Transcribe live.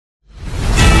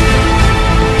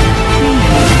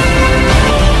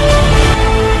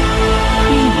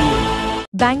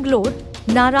Bangalore,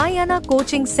 Narayana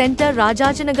Coaching Center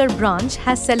Rajajinagar branch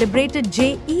has celebrated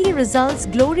JEE results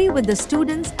glory with the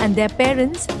students and their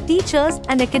parents, teachers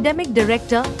and academic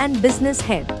director and business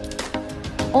head.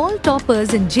 All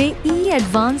toppers in JEE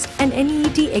Advanced and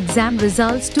NEET exam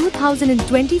results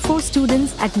 2024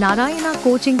 students at Narayana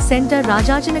Coaching Center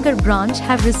Rajajinagar branch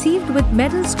have received with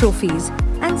medals, trophies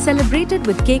and celebrated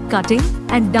with cake cutting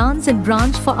and dance in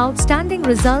branch for outstanding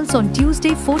results on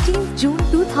Tuesday 14 June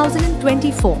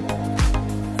 2024.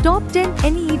 Top 10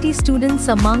 NEET students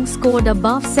among scored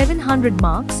above 700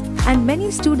 marks and many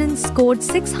students scored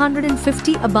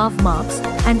 650 above marks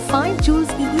and 5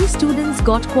 JEE students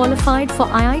got qualified for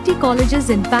IIT colleges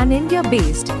in Pan-India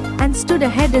based and stood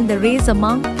ahead in the race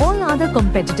among all other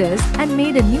competitors and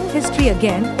made a new history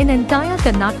again in entire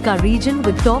Karnataka region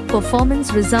with top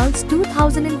performance results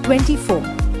 2024.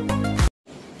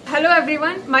 Hello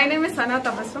everyone, my name is Sana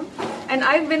Tabassum and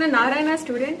I've been a Narayana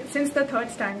student since the 3rd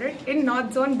standard in North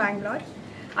Zone, Bangalore.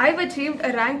 I've achieved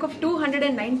a rank of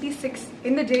 296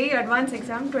 in the JEE Advanced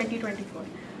Exam 2024,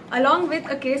 along with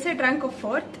a KSET rank of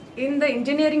 4th in the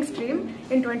engineering stream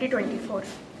in 2024.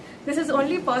 This is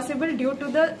only possible due to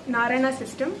the Narayana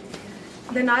system.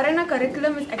 The Narayana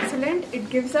curriculum is excellent. It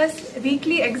gives us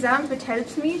weekly exams which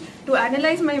helps me to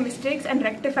analyze my mistakes and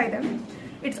rectify them.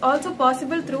 It's also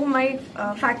possible through my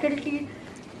faculty,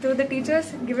 through the teachers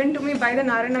given to me by the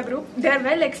Narayana group. They are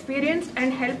well experienced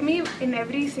and help me in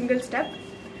every single step.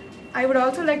 I would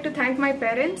also like to thank my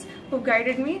parents who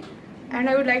guided me, and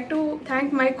I would like to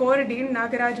thank my core dean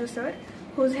Nagaraju sir,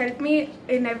 who's helped me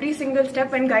in every single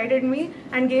step and guided me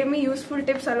and gave me useful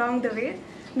tips along the way.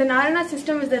 The Narayana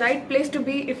system is the right place to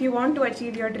be if you want to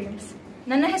achieve your dreams.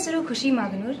 ನನ್ನ ಹೆಸರು ಖುಷಿ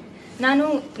ಮಾಗನೂರ್. ನಾನು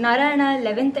Narayana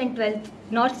 11th and 12th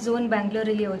north zone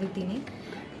ಬ್ಯಾಂಗ್ಳೂರಲ್ಲಿ ಓದಿದ್ದೀನಿ.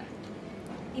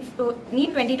 NEET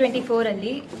 2024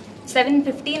 ಅಲ್ಲಿ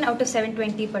 715 out of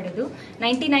 720 ಪಡೆದು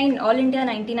 99 all India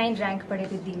 99 rank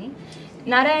ಪಡೆದಿದ್ದೀನಿ.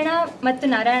 Narayana ಮತ್ತು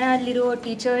ನಾರಾಯಣಲ್ಲಿರೋ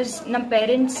teachers, ನಮ್ಮ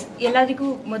ಪೇರೆಂಟ್ಸ್ ಎಲ್ಲರಿಗೂ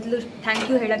ಮೊದಲು ಥ್ಯಾಂಕ್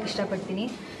ಯು ಹೇಳಕ್ಕೆ ಇಷ್ಟಪಡ್ತೀನಿ.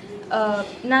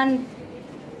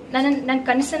 ನನ್ನ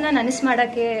ಕನಸನ್ನು ನನಸು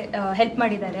ಮಾಡೋಕ್ಕೆ ಹೆಲ್ಪ್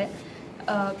ಮಾಡಿದ್ದಾರೆ.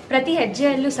 ಪ್ರತಿ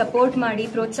ಹೆಜ್ಜೆಯಲ್ಲೂ ಸಪೋರ್ಟ್ ಮಾಡಿ,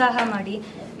 ಪ್ರೋತ್ಸಾಹ ಮಾಡಿ,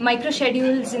 ಮೈಕ್ರೋ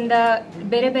ಶೆಡ್ಯೂಲ್ಸಿಂದ,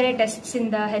 ಬೇರೆ ಬೇರೆ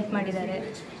ಟೆಸ್ಟ್ಸಿಂದ ಹೆಲ್ಪ್ ಮಾಡಿದ್ದಾರೆ.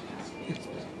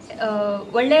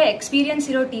 ಒಳ್ಳೆ ಎಕ್ಸ್ಪೀರಿಯನ್ಸ್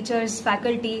ಇರೋ ಟೀಚರ್ಸ್,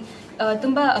 ಫ್ಯಾಕಲ್ಟಿ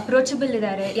ತುಂಬ ಅಪ್ರೋಚಬಲ್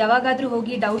ಇದ್ದಾರೆ. ಯಾವಾಗಾದರೂ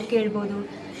ಹೋಗಿ ಡೌಟ್ ಕೇಳ್ಬೋದು.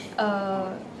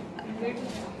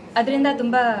 ಅದರಿಂದ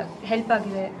ತುಂಬ ಹೆಲ್ಪ್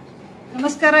ಆಗಿದೆ.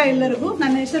 ನಮಸ್ಕಾರ ಎಲ್ಲರಿಗೂ.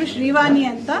 ನನ್ನ ಹೆಸರು ಶ್ರೀವಾಣಿ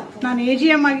ಅಂತ. ನಾನು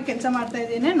AGM ಆಗಿ ಕೆಲಸ ಮಾಡ್ತಾ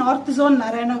ಇದ್ದೇನೆ ನಾರ್ತ್ ಝೋನ್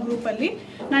ನಾರಾಯಣ ಗ್ರೂಪ್ ಅಲ್ಲಿ.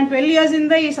 ನಾನು 12 years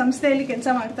ಇಂದ ಈ ಸಂಸ್ಥೆಯಲ್ಲಿ ಕೆಲಸ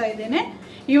ಮಾಡ್ತಾ ಇದ್ದೇನೆ.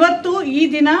 ಇವತ್ತು ಈ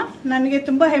ದಿನ ನನಗೆ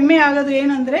ತುಂಬಾ ಹೆಮ್ಮೆ ಆಗೋದು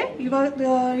ಏನಂದ್ರೆ, ಇವತ್ತು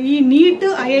ಈ NEET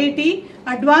IIT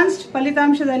ಅಡ್ವಾನ್ಸ್ಡ್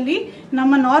ಫಲಿತಾಂಶದಲ್ಲಿ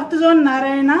ನಮ್ಮ ನಾರ್ತ್ ಝೋನ್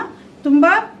ನಾರಾಯಣ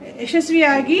ತುಂಬಾ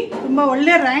ಯಶಸ್ವಿಯಾಗಿ ತುಂಬಾ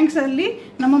ಒಳ್ಳೆ ರ್ಯಾಂಕ್ಸ್ ಅಲ್ಲಿ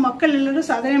ನಮ್ಮ ಮಕ್ಕಳೆಲ್ಲರೂ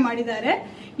ಸಾಧನೆ ಮಾಡಿದ್ದಾರೆ.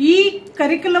 ಈ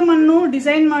ಕರಿಕ್ಯುಲಮ್ ಅನ್ನು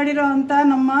ಡಿಸೈನ್ ಮಾಡಿರುವಂತ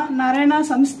ನಮ್ಮ ನಾರಾಯಣ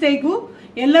ಸಂಸ್ಥೆಗೂ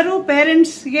ಎಲ್ಲರೂ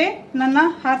ಪೇರೆಂಟ್ಸ್ಗೆ ನನ್ನ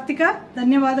ಹಾರ್ದಿಕ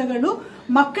ಧನ್ಯವಾದಗಳು.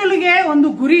 ಮಕ್ಕಳಿಗೆ ಒಂದು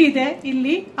ಗುರಿ ಇದೆ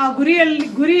ಇಲ್ಲಿ. ಆ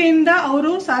ಗುರಿಯಿಂದ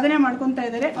ಅವರು ಸಾಧನೆ ಮಾಡ್ಕೊಂತಾ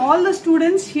ಇದ್ದಾರೆ. All the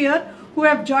students here who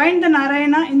have joined the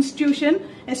Narayana institution,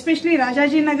 especially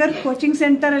Rajajinagar coaching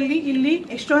center ಅಲ್ಲಿ ಇಲ್ಲಿ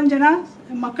ಎಷ್ಟೊಂದು ಜನ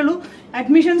ಮಕ್ಕಳು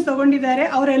ಅಡ್ಮಿಷನ್ಸ್ ತಗೊಂಡಿದ್ದಾರೆ.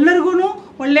 ಅವರೆಲ್ಲರಿಗೂ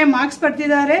ಒಳ್ಳೆ ಮಾರ್ಕ್ಸ್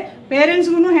ಪಡೆದಿದ್ದಾರೆ.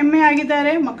 ಪೇರೆಂಟ್ಸ್ಗೂ ಹೆಮ್ಮೆ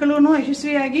ಆಗಿದ್ದಾರೆ. ಮಕ್ಕಳು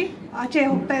ಯಶಸ್ವಿಯಾಗಿ ಆಚೆ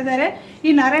ಹೋಗ್ತಾ ಇದ್ದಾರೆ. ಈ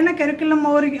ನಾರಾಯಣ ಕರಿಕ್ಯುಲಮ್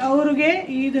ಅವ್ರಿಗೆ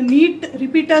ಇದು NEET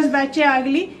ರಿಪೀಟರ್ಸ್ ಬ್ಯಾಚೇ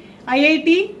ಆಗಲಿ, IIT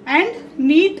and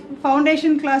NEET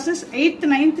foundation classes 8th,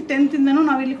 9th, 10th ಇಂದನೂ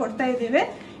ನಾವಿಲ್ಲಿ ಕೊಡ್ತಾ ಇದ್ದೇವೆ.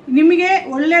 ನಿಮಗೆ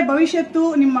ಒಳ್ಳೆ ಭವಿಷ್ಯತ್ತು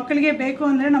ನಿಮ್ಮ ಮಕ್ಕಳಿಗೆ ಬೇಕು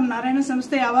ಅಂದ್ರೆ ನಮ್ಮ ನಾರಾಯಣ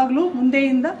ಸಂಸ್ಥೆ ಯಾವಾಗಲೂ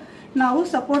ಮುಂದೆಯಿಂದ ನಾವು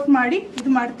ಸಪೋರ್ಟ್ ಮಾಡಿ ಇದು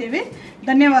ಮಾಡ್ತೇವೆ.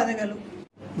 ಧನ್ಯವಾದಗಳು.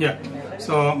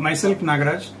 So myself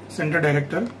Nagaraj, Center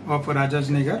Director of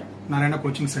Rajajinagar Narayana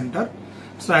Coaching Center.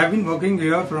 So I have been working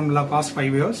here from the past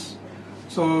 5 years.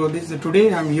 So today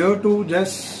I am here to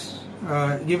just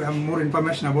give more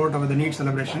information about the NEET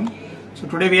celebration. So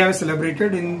today we have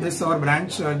celebrated in this our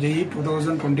branch JEE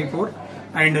 2024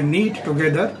 and NEET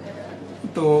together.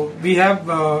 So we have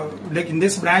like in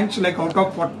this branch, like out of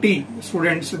 40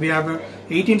 students, we have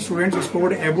 18 students who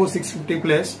scored above 650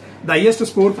 plus. The highest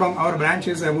score from our branch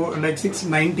is above like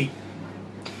 690.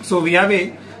 So we have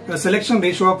a selection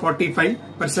ratio of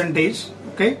 45%.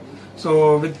 Okay. So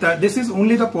with this is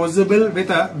only the possible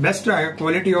with a best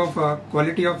quality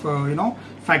of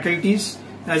faculties,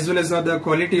 as well as the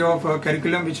quality of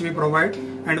curriculum which we provide,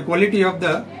 and quality of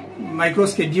the micro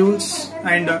schedules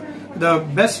and the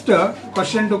best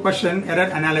question to question error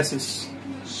analysis.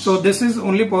 So this is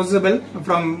only possible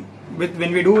from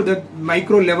when we do the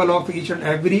micro level of each and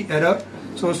every error.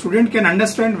 So student can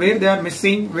understand where they are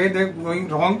missing, where they are going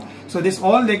wrong. So this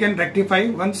all they can rectify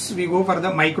once we go for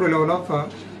the micro level of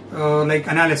like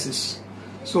analysis.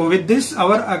 So with this,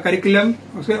 our curriculum,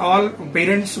 okay, all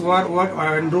parents who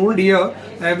are enrolled here,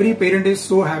 every parent is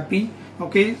so happy.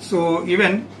 Okay, so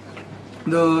even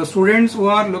the students who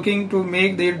are looking to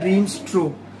make their dreams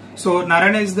true. So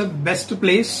Narayana is the best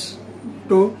place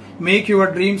to make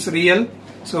your dreams real.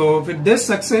 So with this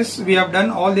success, we have done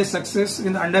all this success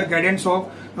in the under guidance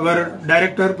of our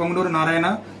director Bangalore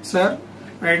Narayana sir,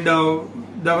 and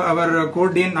our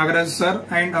co-dean Nagaraj sir,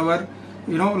 and our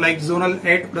like zonal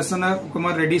head Prasanna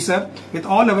Kumar Reddy sir. With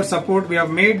all our support, we have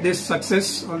made this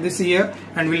success this year,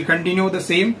 and will continue the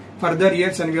same further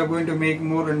years, and we are going to make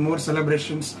more and more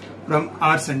celebrations from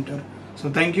our center. So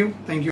thank you.